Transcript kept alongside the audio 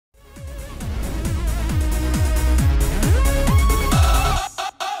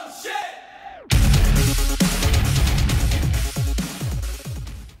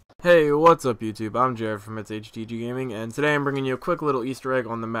Hey, what's up YouTube? I'm Jared from HTG Gaming, and today I'm bringing you a quick little Easter egg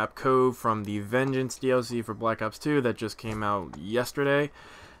on the map Cove from the Vengeance DLC for Black Ops 2 that just came out yesterday.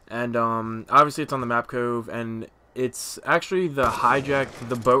 And obviously it's on the map Cove, and it's actually the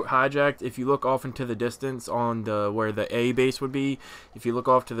boat Hijacked. If you look off into the distance on where the A base would be, if you look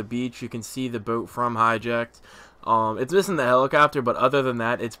off to the beach, you can see the boat from Hijacked. It's missing the helicopter, but other than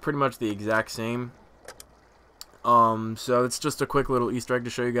that, it's pretty much the exact same. So it's just a quick little Easter egg to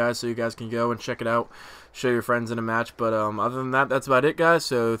show you guys, so you guys can go and check it out, show your friends in a match. But other than that, that's about it, guys.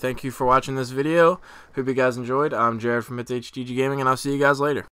 So thank you for watching this video. Hope you guys enjoyed. I'm Jared from HTG Gaming, and I'll see you guys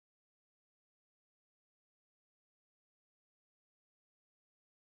later.